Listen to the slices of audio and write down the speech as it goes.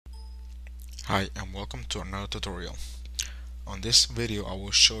Hi and welcome to another tutorial. On this video I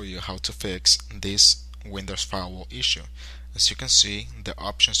will show you how to fix this Windows Firewall issue. As you can see, the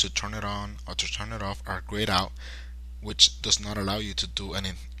options to turn it on or to turn it off are grayed out, which does not allow you to do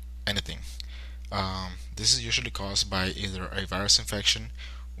anything. This is usually caused by either a virus infection,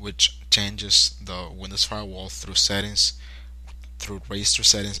 which changes the Windows Firewall through settings, through register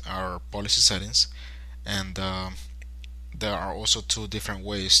settings or policy settings, and there are also two different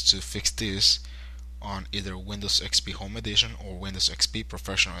ways to fix this on either Windows XP Home Edition or Windows XP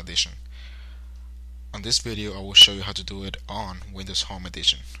Professional Edition. On this video I will show you how to do it on Windows Home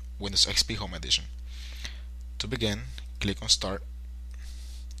Edition, Windows XP Home Edition. To begin, click on Start,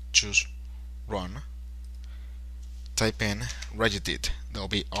 choose Run, type in Regedit, that will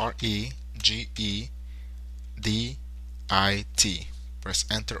be Regedit, press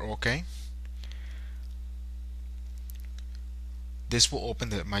Enter, OK. This will open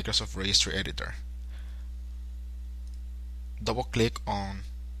the Microsoft Registry Editor. Double click on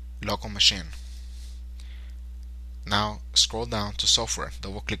Local Machine. Now scroll down to Software,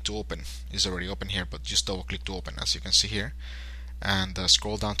 double click to open. It's already open here, but just double click to open, as you can see here. And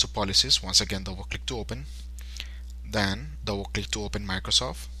scroll down to Policies, once again double click to open. Then double click to open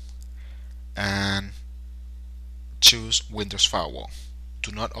Microsoft and choose Windows Firewall.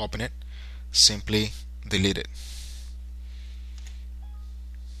 Do not open it, simply delete it.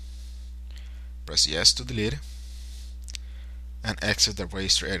 Press yes to delete and exit the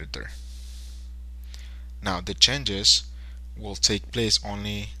Registry Editor. Now the changes will take place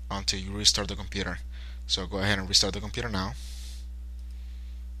only until you restart the computer. So go ahead and restart the computer now.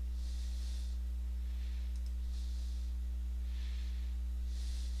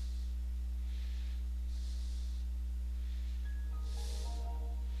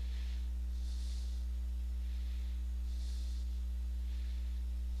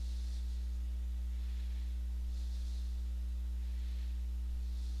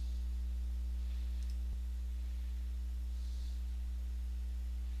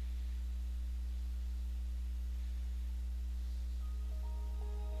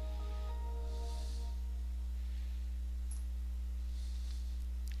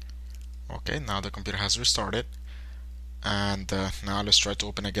 Okay, now the computer has restarted, and now let's try to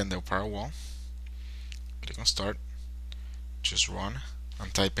open again the firewall. Click on Start, choose Run,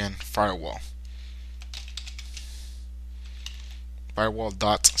 and type in Firewall.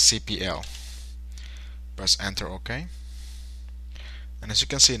 Firewall.cpl. Press Enter, OK. And as you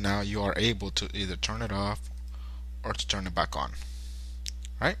can see now, you are able to either turn it off or to turn it back on.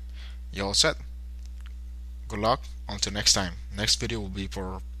 Alright, you're all set. Good luck. Until next time. Next video will be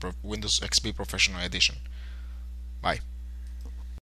for Windows XP Professional Edition. Bye.